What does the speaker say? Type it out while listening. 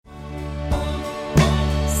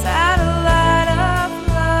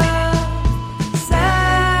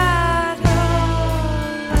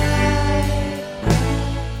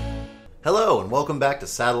welcome back to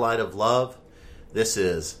Satellite of Love. This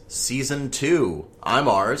is Season 2. I'm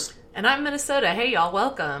Ars. And I'm Minnesota. Hey, y'all,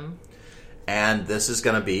 welcome. And this is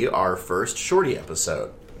going to be our first shorty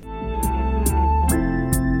episode.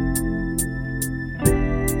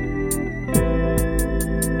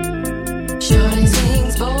 Shorty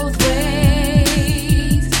sings both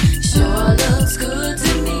ways. Sure looks good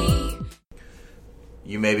to me.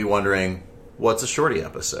 You may be wondering, what's a shorty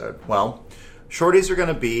episode? Well, shorties are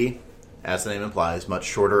going to be, as the name implies, much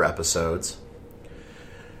shorter episodes.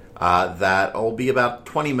 That'll be about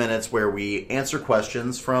 20 minutes where we answer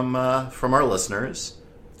questions from our listeners.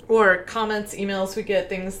 Or comments, emails we get,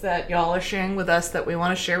 things that y'all are sharing with us that we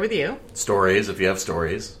want to share with you. Stories, if you have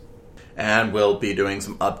stories. And we'll be doing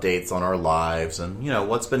some updates on our lives and,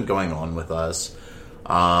 what's been going on with us.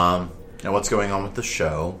 And what's going on with the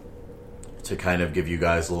show. To kind of give you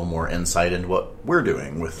guys a little more insight into what we're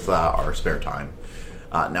doing with our spare time.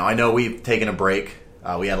 Now, I know we've taken a break.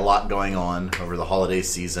 We had a lot going on over the holiday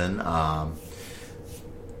season, some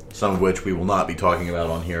of which we will not be talking about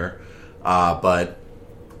on here. But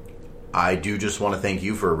I do just want to thank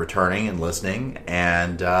you for returning and listening.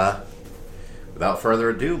 And without further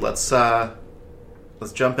ado, let's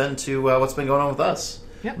jump into what's been going on with us.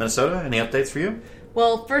 Yep. Minnesota, any updates for you?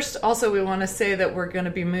 Well, first, also, we want to say that we're going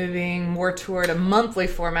to be moving more toward a monthly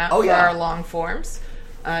format for our long forms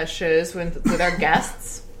shows with our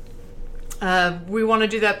guests. We want to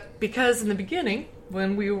do that because in the beginning,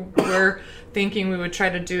 when we were thinking we would try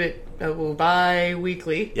to do it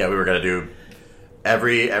bi-weekly. Yeah, we were going to do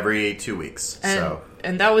every 2 weeks.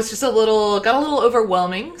 And that was just got a little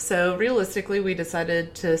overwhelming. So realistically, we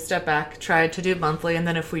decided to step back, try to do monthly, and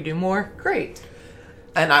then if we do more, great.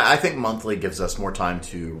 And I think monthly gives us more time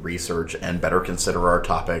to research and better consider our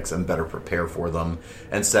topics and better prepare for them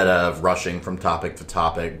instead of rushing from topic to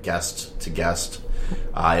topic, guest to guest.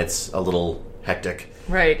 It's a little hectic.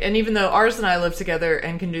 Right. And even though Ars and I live together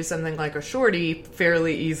and can do something like a shorty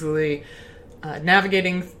fairly easily,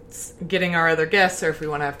 navigating getting our other guests, or if we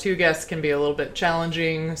want to have two guests, can be a little bit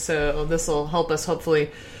challenging. So this will help us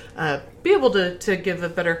hopefully be able to give a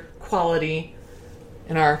better quality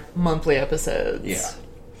in our monthly episodes. Yeah.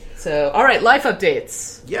 So, all right, life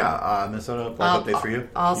updates. Yeah, Minnesota, life updates for you?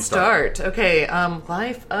 I'll start. Okay,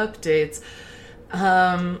 life updates.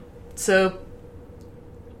 So,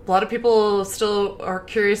 a lot of people still are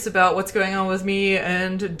curious about what's going on with me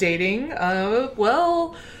and dating.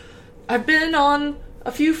 Well, I've been on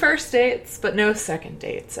a few first dates, but no second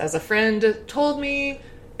dates. As a friend told me,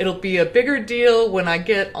 it'll be a bigger deal when I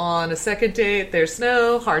get on a second date. There's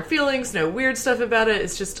no hard feelings, no weird stuff about it.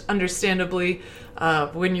 It's just understandably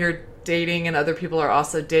when you're dating and other people are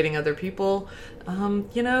also dating other people,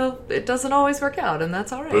 it doesn't always work out, and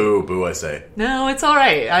that's all right. Boo, boo, I say. No, it's all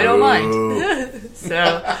right. I don't mind.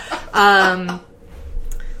 So,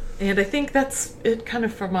 and I think that's it kind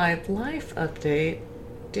of for my life update,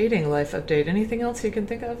 dating life update. Anything else you can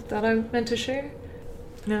think of that I meant to share?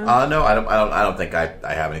 No? No, I don't think I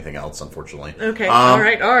have anything else, unfortunately. Okay, all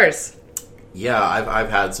right, Ars. Yeah, I've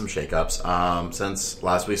had some shakeups since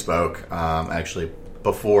last we spoke. Actually,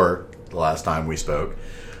 before the last time we spoke,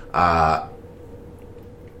 Gene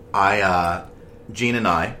and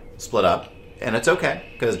I split up, and it's okay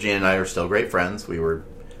because Gene and I are still great friends. We were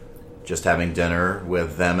just having dinner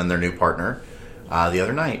with them and their new partner the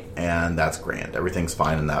other night, and that's grand. Everything's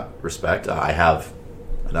fine in that respect. I have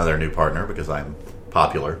another new partner because I'm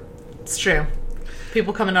popular. It's true.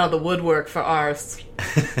 People coming out of the woodwork for Ars.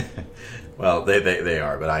 Well, they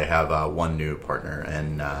are, but I have one new partner,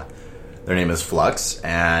 and their name is Flux.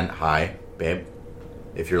 And hi, babe,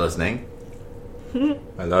 if you're listening,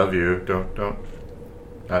 I love you. Don't.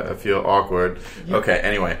 I feel awkward. Yep. Okay.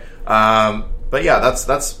 Anyway, but yeah,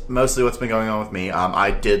 that's mostly what's been going on with me. I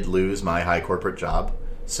did lose my high corporate job,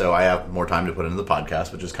 so I have more time to put into the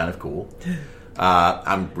podcast, which is kind of cool.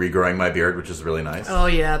 I'm regrowing my beard, which is really nice. Oh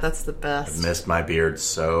yeah, that's the best. I've missed my beard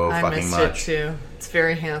so fucking much. I missed it too. It's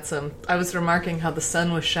very handsome. I was remarking how the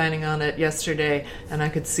sun was shining on it yesterday, and I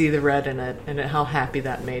could see the red in it, and how happy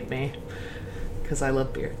that made me. Because I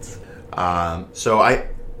love beards. So I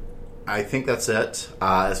think that's it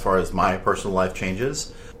as far as my personal life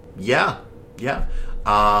changes. Yeah.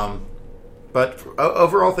 But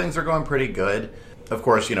overall, things are going pretty good. Of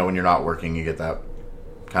course, when you're not working, you get that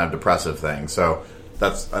kind of depressive thing. So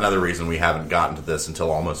that's another reason we haven't gotten to this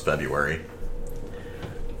until almost February.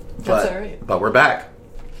 That's all right. But we're back.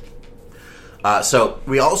 So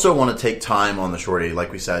we also want to take time on the shorty,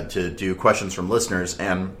 like we said, to do questions from listeners,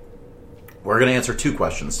 and we're going to answer 2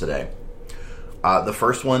 questions today. The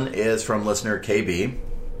first one is from listener KB,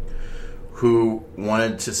 who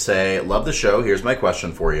wanted to say, love the show, here's my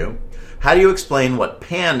question for you. How do you explain what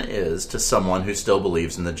pan is to someone who still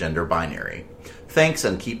believes in the gender binary? Thanks,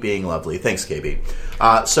 and keep being lovely. Thanks, KB.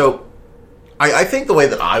 So I think the way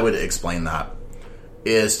that I would explain that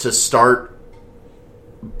is to start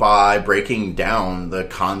by breaking down the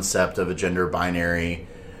concept of a gender binary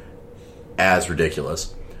as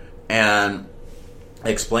ridiculous, and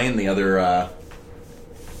explain the other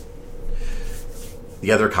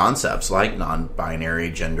concepts like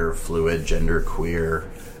non-binary, gender fluid, gender queer,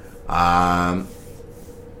 and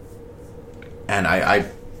I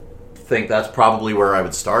think that's probably where I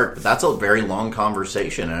would start. But that's a very long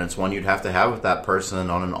conversation, and it's one you'd have to have with that person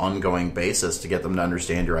on an ongoing basis to get them to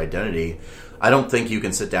understand your identity. I don't think you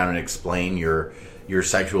can sit down and explain your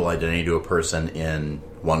sexual identity to a person in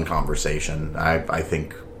one conversation. I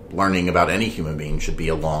think learning about any human being should be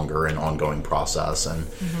a longer and ongoing process, and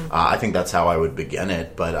I think that's how I would begin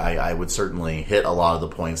it. But I would certainly hit a lot of the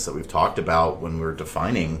points that we've talked about when we're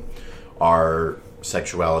defining our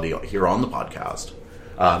sexuality here on the podcast.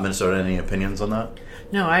 Minnesota, any opinions on that?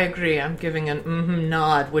 No, I agree. I'm giving an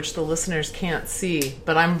nod, which the listeners can't see,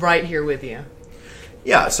 but I'm right here with you.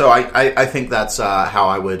 Yeah, so I think that's how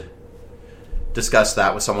I would discuss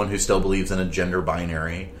that with someone who still believes in a gender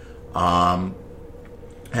binary.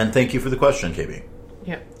 And thank you for the question, KB.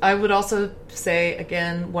 Yeah, I would also say,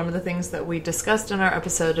 again, one of the things that we discussed in our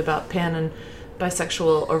episode about pan and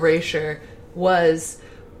bisexual erasure was,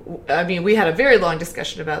 I mean, we had a very long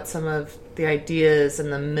discussion about some of the ideas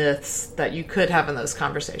and the myths that you could have in those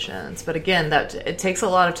conversations. But again, that it takes a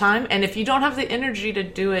lot of time, and if you don't have the energy to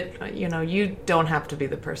do it, you don't have to be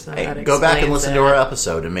the person that explains it. Go back and listen to our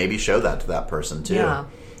episode and maybe show that to that person too. Yeah.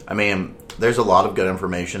 I mean, there's a lot of good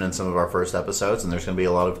information in some of our first episodes, and there's going to be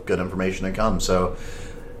a lot of good information to come. So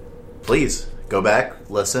please go back,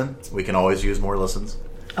 listen. We can always use more listens.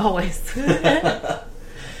 Always.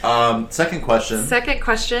 Second question. Second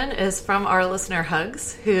question is from our listener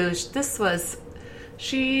Hugs, who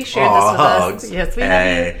she shared this with Hugs. us. Yes, we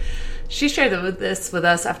Hey. have. She shared this with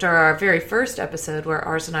us after our very first episode where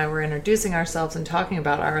Ars and I were introducing ourselves and talking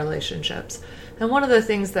about our relationships. And one of the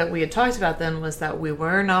things that we had talked about then was that we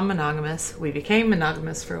were non-monogamous. We became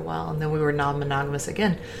monogamous for a while, and then we were non-monogamous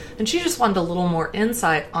again. And she just wanted a little more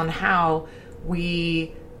insight on how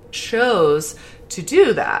we chose to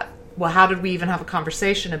do that. Well, how did we even have a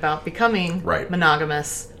conversation about becoming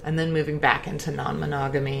monogamous and then moving back into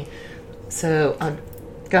non-monogamy? So,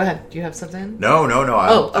 go ahead. Do you have something? No.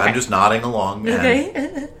 Okay. I'm just nodding along. Okay.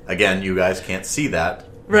 And again, you guys can't see that.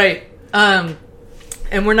 Right.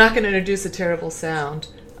 And we're not going to introduce a terrible sound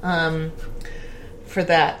for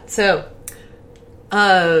that. So,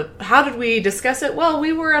 how did we discuss it? Well,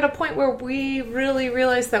 we were at a point where we really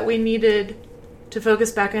realized that we needed to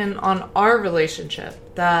focus back in on our relationship,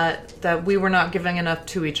 that we were not giving enough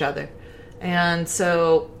to each other. And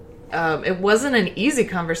so it wasn't an easy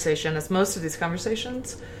conversation, as most of these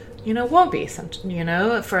conversations, won't be,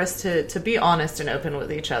 for us to be honest and open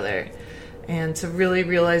with each other. And to really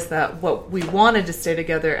realize that what we wanted to stay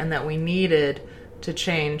together and that we needed to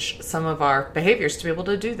change some of our behaviors to be able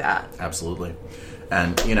to do that. Absolutely.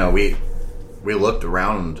 And, we looked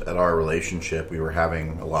around at our relationship. We were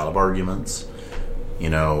having a lot of arguments.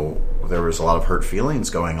 There was a lot of hurt feelings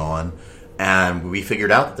going on. And we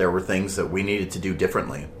figured out that there were things that we needed to do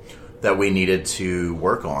differently, that we needed to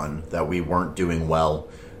work on, that we weren't doing well.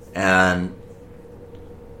 And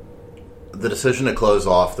the decision to close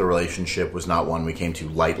off the relationship was not one we came to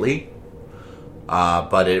lightly,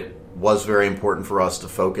 but it was very important for us to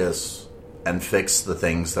focus and fix the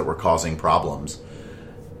things that were causing problems.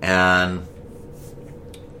 And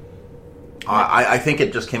I think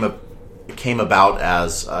it just came about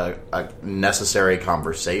as a necessary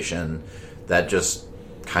conversation that just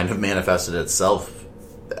kind of manifested itself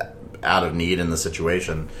out of need in the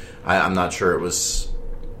situation. I'm not sure it was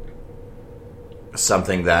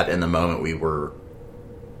something that in the moment we were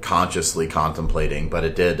consciously contemplating, but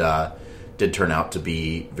it did turn out to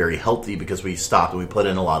be very healthy because we stopped and we put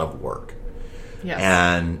in a lot of work. Yes.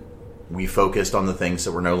 And we focused on the things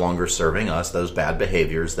that were no longer serving us, those bad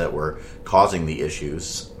behaviors that were causing the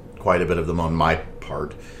issues, quite a bit of them on my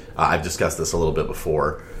part. I've discussed this a little bit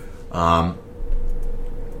before.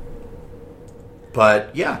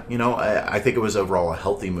 But yeah, I think it was overall a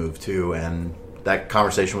healthy move too, and that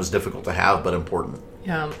conversation was difficult to have, but important.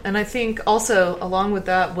 Yeah, and I think also along with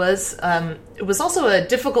that was it was also a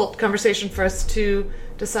difficult conversation for us to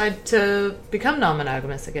decide to become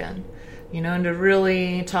non-monogamous again, and to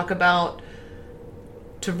really talk about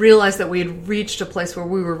to realize that we had reached a place where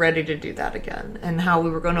we were ready to do that again, and how we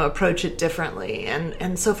were going to approach it differently.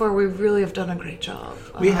 And so far, we really have done a great job.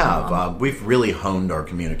 We have. We've really honed our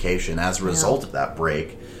communication as a result of that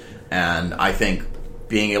break. And I think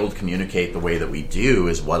being able to communicate the way that we do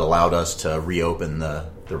is what allowed us to reopen the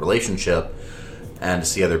relationship and to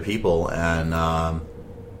see other people. And,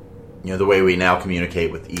 the way we now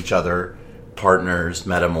communicate with each other, partners,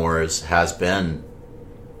 metamors, has been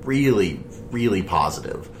really, really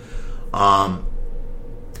positive.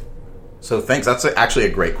 So thanks. That's actually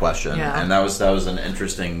a great question. Yeah. And that was an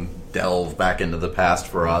interesting delve back into the past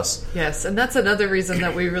for us. Yes, and that's another reason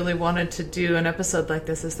that we really wanted to do an episode like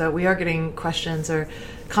this, is that we are getting questions or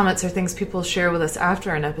comments or things people share with us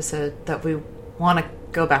after an episode that we want to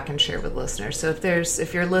go back and share with listeners. So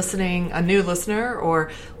if you're listening, a new listener, or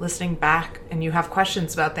listening back and you have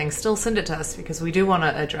questions about things, still send it to us, because we do want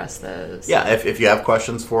to address those. Yeah, if you have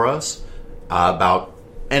questions for us about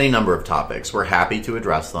any number of topics, we're happy to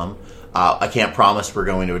address them. I can't promise we're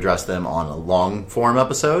going to address them on a long form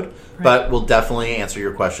episode, but we'll definitely answer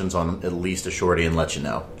your questions on at least a shorty and let you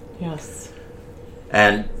know. Yes.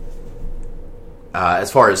 And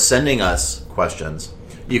as far as sending us questions,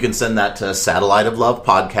 you can send that to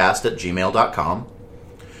satelliteoflovepodcast@gmail.com.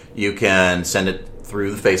 You can send it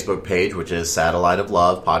through the Facebook page, which is Satellite of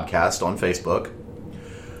Love Podcast on Facebook.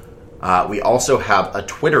 We also have a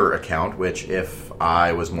Twitter account, which if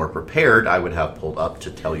I was more prepared, I would have pulled up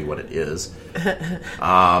to tell you what it is. Where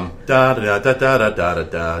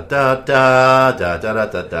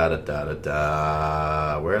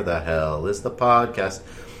the hell is the podcast?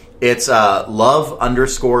 It's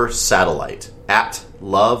love_satellite, at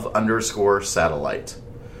love_satellite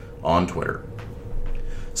on Twitter.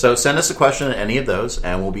 So send us a question at any of those,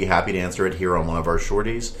 and we'll be happy to answer it here on one of our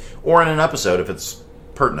shorties, or in an episode if it's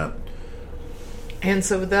pertinent. And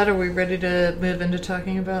so with that, are we ready to move into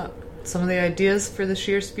talking about some of the ideas for this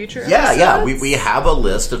year's future Yeah. episodes? We have a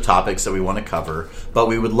list of topics that we want to cover, but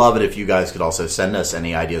we would love it if you guys could also send us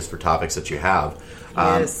any ideas for topics that you have.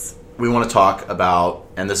 Yes. We want to talk about,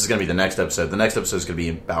 and this is going to be the next episode. The next episode is going to be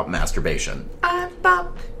about masturbation. I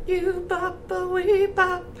bop, you bop, we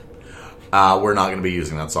bop. We're not going to be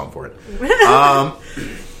using that song for it.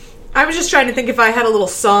 I was just trying to think if I had a little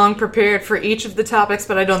song prepared for each of the topics,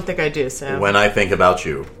 but I don't think I do, so. When I think about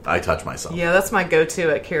you, I touch myself. Yeah, that's my go-to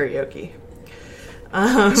at karaoke.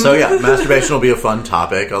 So yeah, masturbation will be a fun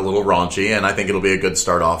topic, a little raunchy, and I think it'll be a good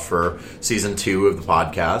start off for season 2 of the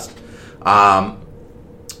podcast.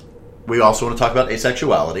 We also want to talk about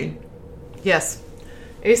asexuality. Yes.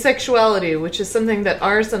 Asexuality, which is something that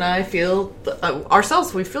Ars and I feel,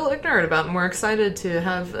 ourselves, we feel ignorant about, and we're excited to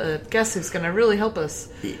have a guest who's going to really help us.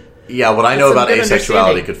 Yeah, what I know Some about good asexuality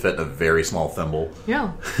understanding. could fit in a very small thimble.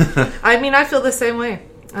 Yeah. I mean, I feel the same way.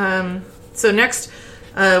 So next,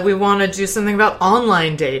 we want to do something about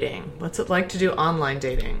online dating. What's it like to do online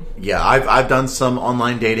dating? Yeah, I've done some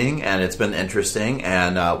online dating, and it's been interesting,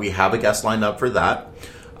 and we have a guest lined up for that.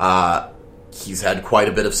 He's had quite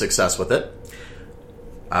a bit of success with it,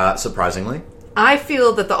 surprisingly. I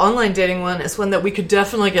feel that the online dating one is one that we could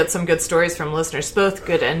definitely get some good stories from listeners, both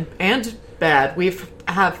good and bad. We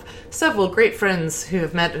have several great friends who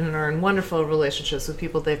have met and are in wonderful relationships with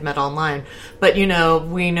people they've met online. But,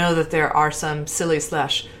 we know that there are some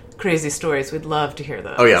silly/crazy stories. We'd love to hear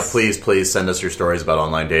those. Oh yeah, please send us your stories about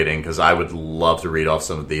online dating, because I would love to read off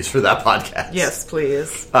some of these for that podcast. Yes,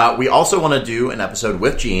 please. We also want to do an episode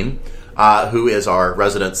with Jean, who is our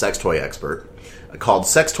resident sex toy expert, called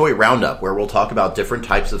Sex Toy Roundup, where we'll talk about different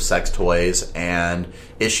types of sex toys and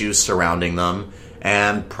issues surrounding them,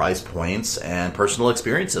 and price points and personal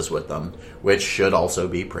experiences with them, which should also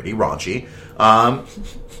be pretty raunchy.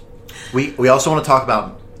 We also want to talk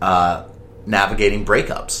about navigating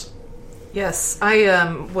breakups. Yes,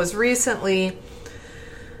 I was recently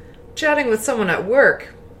chatting with someone at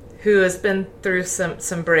work who has been through some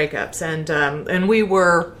breakups, and we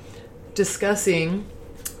were discussing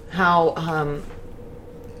how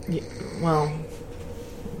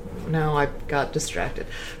no, I got distracted.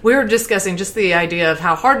 We were discussing just the idea of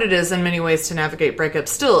how hard it is in many ways to navigate breakups.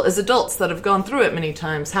 Still, as adults that have gone through it many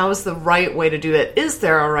times, how is the right way to do it? Is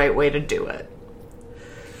there a right way to do it?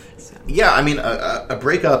 Yeah, I mean, a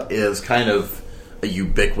breakup is kind of a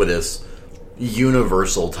ubiquitous,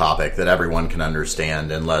 universal topic that everyone can understand,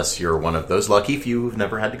 unless you're one of those lucky few who've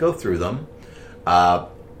never had to go through them,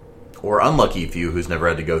 or unlucky few who's never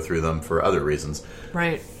had to go through them for other reasons.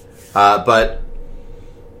 Right. But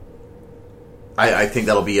I think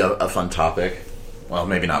that'll be a fun topic. Well,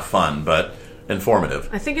 maybe not fun, but informative.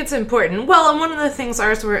 I think it's important. Well, and one of the things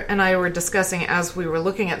and I were discussing as we were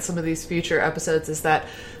looking at some of these future episodes is that,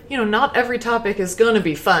 not every topic is going to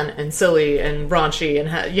be fun and silly and raunchy and,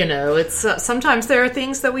 it's sometimes there are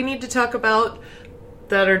things that we need to talk about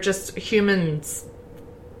that are just humans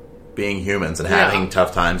being humans and having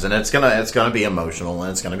tough times, and it's gonna be emotional,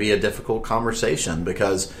 and it's gonna be a difficult conversation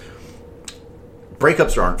because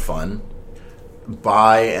breakups aren't fun.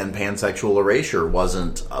 Bi and pansexual erasure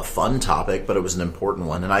wasn't a fun topic, but it was an important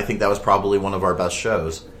one, and I think that was probably one of our best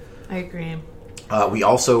shows. I agree. We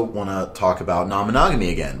also want to talk about non-monogamy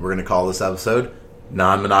again. We're going to call this episode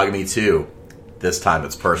Non-Monogamy 2. This time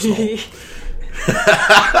it's personal.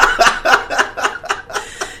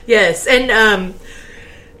 Yes, and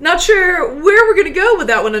not sure where we're going to go with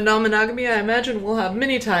that one in non-monogamy. I imagine we'll have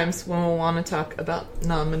many times when we'll want to talk about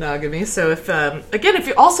non-monogamy. So if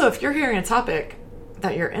you're hearing a topic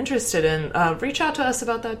that you're interested in, reach out to us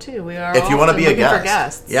about that too. We are if you want to be a guest. For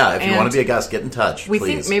guests. Yeah, if you want to be a guest, get in touch. We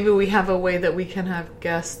please. think maybe we have a way that we can have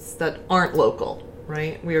guests that aren't local,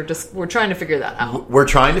 right? We're trying to figure that out. We're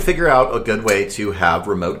trying to figure out a good way to have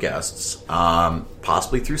remote guests,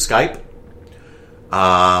 possibly through Skype.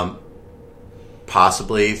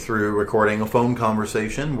 Possibly through recording a phone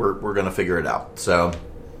conversation. We're going to figure it out. So,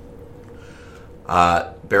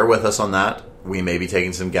 bear with us on that. We may be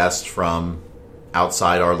taking some guests from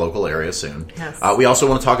outside our local area soon. Yes. We also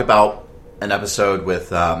want to talk about an episode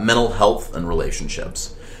with mental health and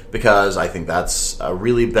relationships, because I think that's a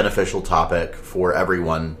really beneficial topic for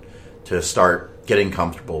everyone to start getting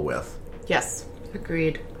comfortable with. Yes,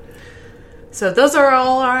 agreed. So those are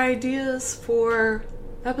all our ideas for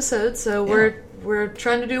episodes. So we're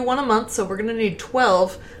trying to do one a month, so we're going to need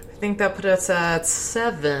 12. I think that put us at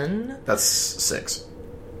 7. That's 6.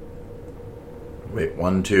 Wait,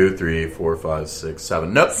 1, 2, 3, 4, 5, 6,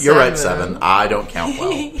 7. Nope, you're right, 7. I don't count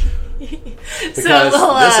well. Because this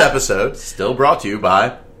episode still brought to you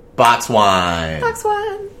by Box Wine. Box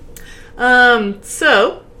Wine.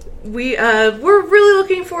 So we're really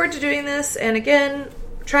looking forward to doing this, and again,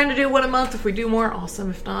 trying to do one a month. If we do more, awesome.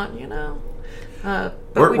 If not,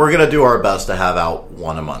 we're going to do our best to have out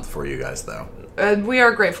one a month for you guys, though. We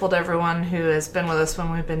are grateful to everyone who has been with us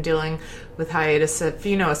when we've been dealing with hiatus. If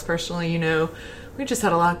you know us personally, we just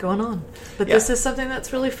had a lot going on. But this is something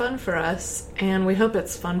that's really fun for us, and we hope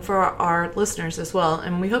it's fun for our listeners as well.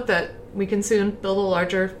 And we hope that we can soon build a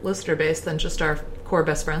larger listener base than just our core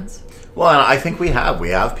best friends. Well, and I think we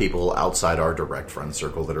have people outside our direct friend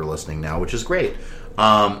circle that are listening now, which is great.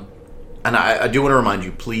 And I do want to remind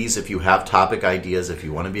you, please, if you have topic ideas, if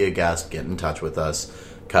you want to be a guest, get in touch with us,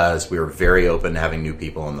 because we are very open to having new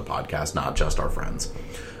people on the podcast, not just our friends.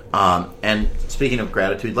 And speaking of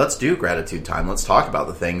gratitude, let's do gratitude time. Let's talk about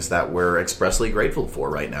the things that we're expressly grateful for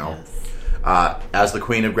right now. Yes. As the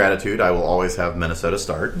queen of gratitude, I will always have Minnesota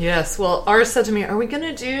start. Yes. Well, Ars said to me, are we going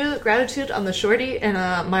to do gratitude on the shorty? And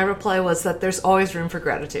my reply was that there's always room for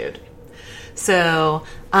gratitude. So,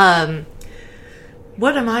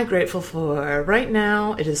 what am I grateful for? Right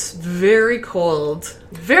now, it is very cold.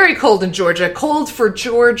 Very cold in Georgia. Cold for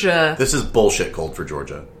Georgia. This is bullshit cold for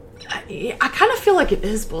Georgia. I kind of feel like it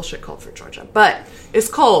is bullshit cold for Georgia, but it's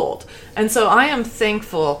cold. And so I am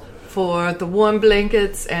thankful for the warm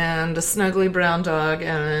blankets and a snuggly brown dog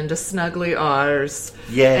and a snuggly Ars.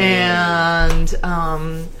 Yay. And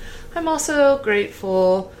I'm also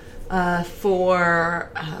grateful for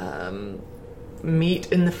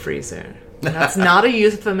meat in the freezer. That's not a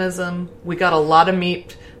euphemism. We got a lot of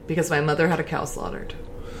meat because my mother had a cow slaughtered.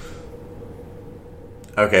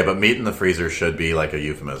 Okay, but meat in the freezer should be like a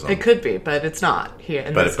euphemism. It could be, but it's not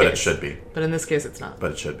here. But it should be. But in this case, it's not.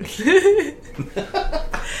 But it should be.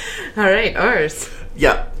 All right, Ars.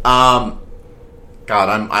 Yeah. God,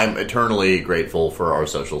 I'm eternally grateful for our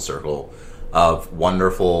social circle of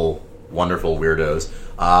wonderful, wonderful weirdos.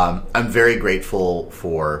 I'm very grateful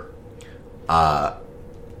for a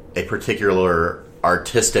particular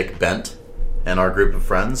artistic bent in our group of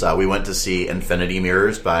friends. We went to see Infinity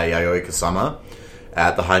Mirrors by Yayoi Kusama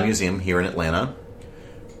at the High Museum here in Atlanta,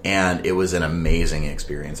 and it was an amazing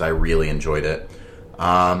experience. I really enjoyed it.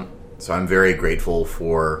 So I'm very grateful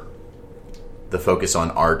for the focus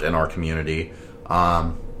on art in our community.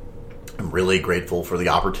 I'm really grateful for the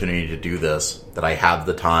opportunity to do this, that I have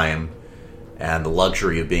the time and the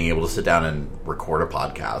luxury of being able to sit down and record a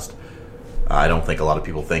podcast. I don't think a lot of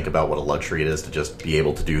people think about what a luxury it is to just be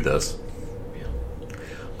able to do this.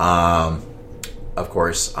 Of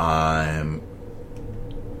course, I'm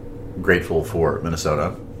grateful for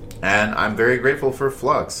Minnesota, and I'm very grateful for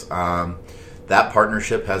Flux. That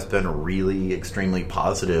partnership has been really extremely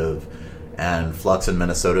positive, and Flux and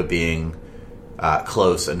Minnesota being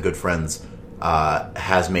close and good friends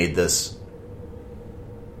has made this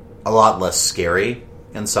a lot less scary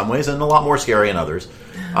in some ways, and a lot more scary in others.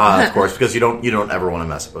 Of course, because you don't ever want to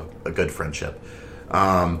mess up a good friendship.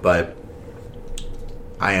 But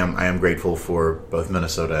I am grateful for both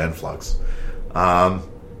Minnesota and Flux. And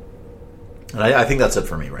I think that's it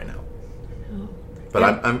for me right now. But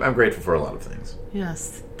I'm grateful for a lot of things.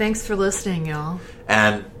 Yes. Thanks for listening, y'all.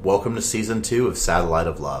 And welcome to Season 2 of Satellite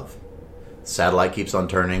of Love. Satellite keeps on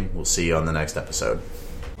turning. We'll see you on the next episode.